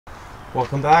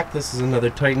Welcome back. This is another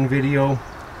Titan video,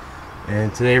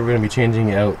 and today we're going to be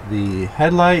changing out the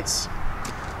headlights.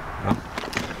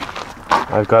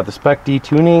 I've got the Spec D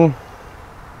Tuning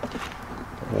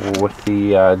with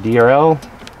the DRL,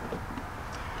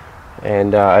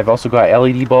 and I've also got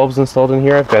LED bulbs installed in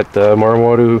here. I've got the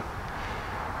Morimoto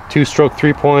 2-stroke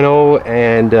 3.0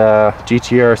 and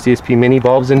GTR CSP mini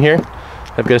bulbs in here.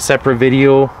 I've got a separate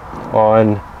video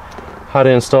on how to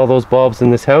install those bulbs in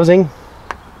this housing,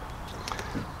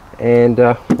 and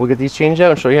we'll get these changed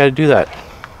out and show you how to do that.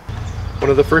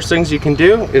 One of the first things you can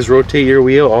do is rotate your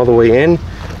wheel all the way in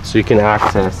so you can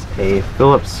access a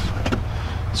Phillips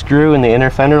screw in the inner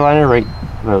fender liner right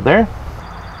about there,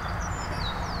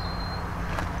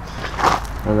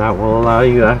 and that will allow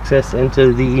you access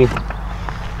into the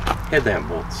headlamp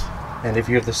bolts. And if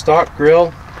you have the stock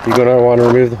grill, you're going to want to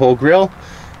remove the whole grill,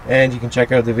 and you can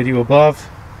check out the video above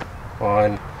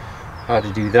on how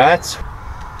to do that.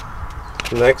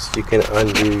 Next, you can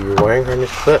undo your wiring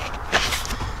harness clip,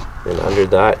 and under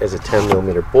that is a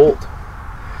 10mm bolt,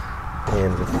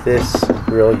 and with this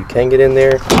grill you can get in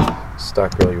there.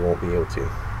 Stock grill you won't be able to.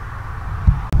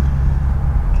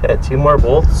 Okay, 2 more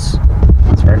bolts.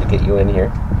 It's hard to get you in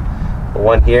here. The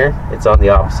one here, it's on the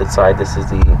opposite side. This is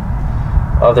the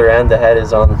other end. The head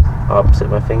is on opposite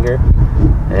my finger,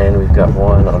 and we've got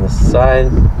one on the side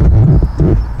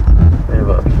right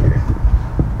above here.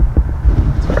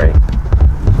 Sorry,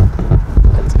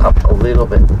 it's up a little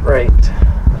bit right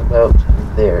about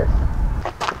there.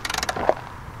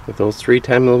 With those 3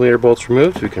 10mm bolts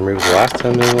removed, we can remove the last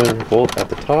 10mm bolt at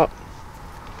the top.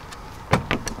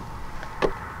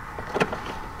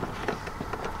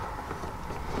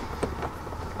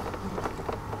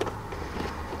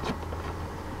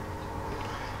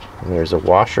 And there's a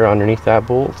washer underneath that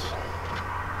bolt.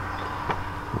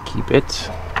 Keep it.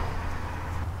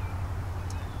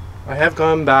 I have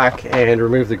gone back and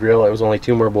removed the grill. It was only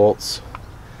 2 more bolts.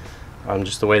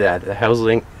 Just the way that the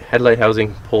headlight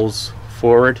housing pulls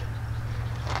forward,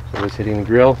 it was hitting the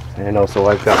grill. And also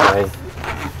I've got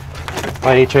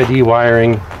my HID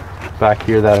wiring back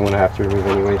here that I'm going to have to remove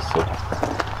anyway, so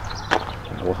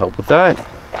that will help with that.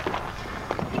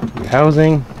 The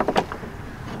housing,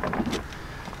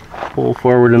 pull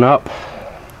forward and up,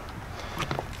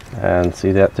 and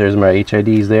see that there's my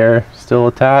HIDs there still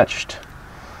attached,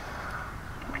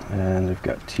 and I've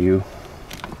got two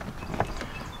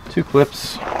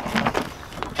clips.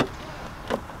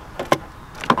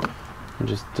 And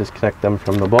just disconnect them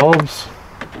from the bulbs.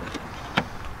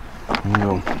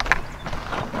 No.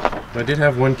 I did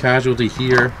have one casualty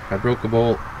here. I broke a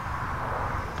bolt.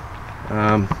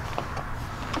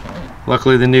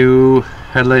 Luckily the new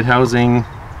headlight housing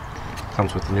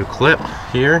comes with a new clip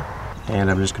here,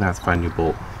 and I'm just gonna have to find a new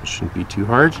bolt. It shouldn't be too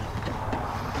hard.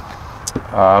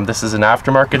 This is an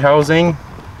aftermarket housing,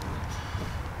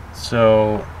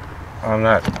 so I'm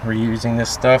not reusing this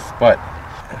stuff, but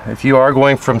if you are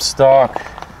going from stock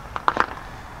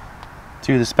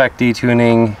to the Spec D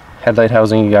Tuning headlight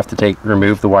housing, you have to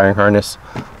remove the wiring harness.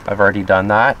 I've already done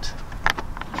that.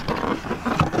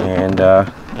 And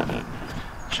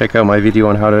check out my video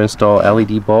on how to install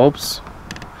LED bulbs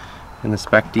in the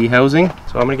Spec D housing.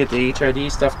 So I'm going to get the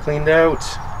HID stuff cleaned out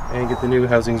and get the new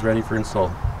housings ready for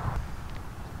install.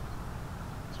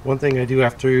 So one thing I do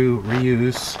have to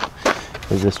reuse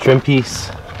is this trim piece,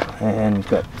 and we've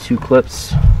got 2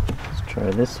 clips. Let's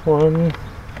try this one.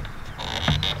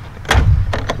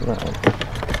 That one.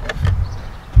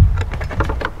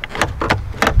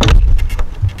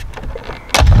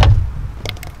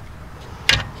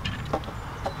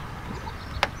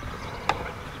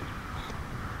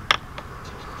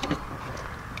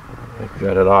 I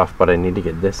got it off, but I need to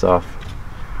get this off.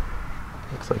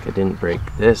 Looks like I didn't break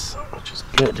this, which is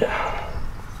good.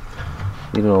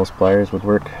 Even those pliers would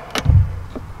work.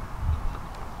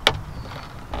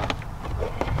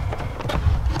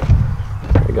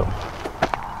 There we go.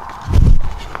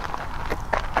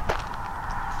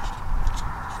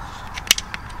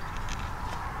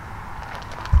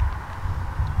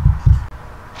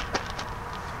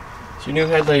 So your new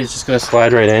headlight is just going to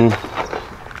slide right in,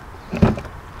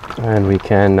 and we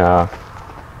can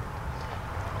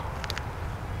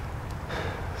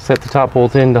set the top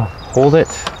bolt in to hold it.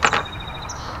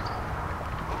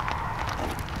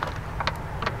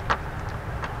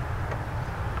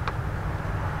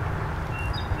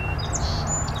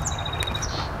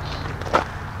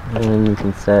 And then we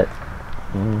can set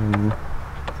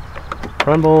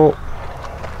front bolt.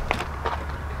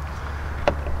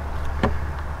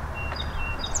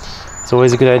 It's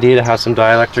always a good idea to have some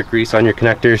dielectric grease on your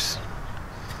connectors.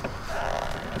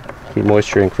 Keep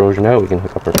moisture and corrosion out. We can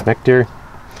hook up our connector.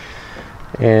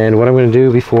 And what I'm going to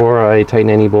do before I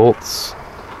tighten any bolts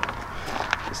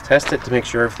is test it to make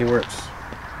sure everything works.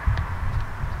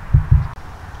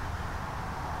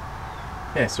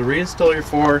 Okay, so reinstall your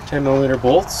 4 10mm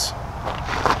bolts,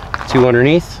 2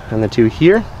 underneath and the 2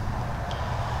 here,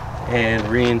 and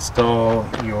reinstall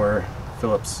your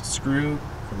Phillips screw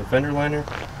for the fender liner,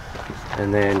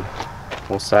 and then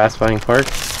most satisfying part,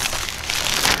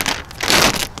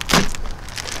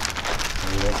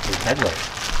 the headlight.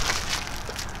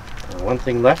 One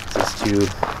thing left is to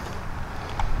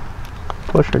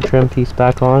push our trim piece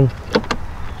back on.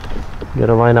 You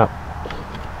gotta line up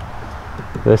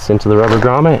this into the rubber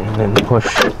grommet and then push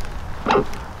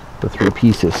the 3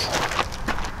 pieces.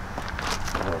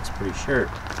 That looks pretty sharp.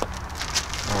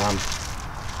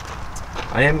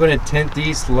 I am going to tint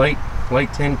these light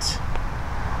tint,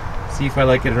 see if I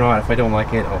like it or not. If I don't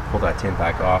like it, I'll pull that tint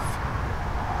back off.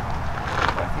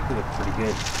 I think they look pretty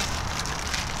good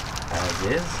as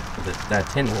is. That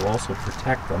tint will also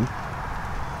protect them.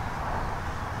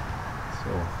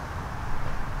 So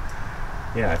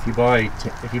yeah, if you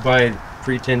buy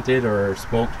pre-tinted or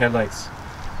smoked headlights,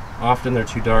 often they're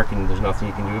too dark and there's nothing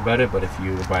you can do about it. But if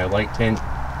you buy a light tint,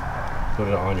 put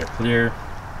it on your clear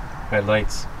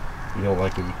headlights, you don't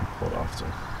like it, you can pull it off. So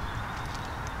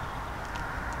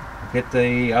get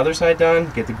the other side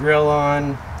done, get the grill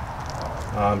on,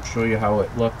 show you how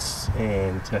it looks,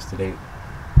 and test it out.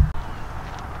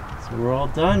 So we're all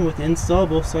done with the install,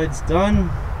 both sides done.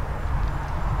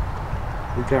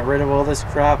 We got rid of all this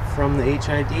crap from the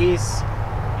HIDs.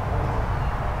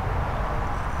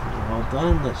 We're all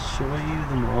done, let's show you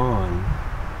them on.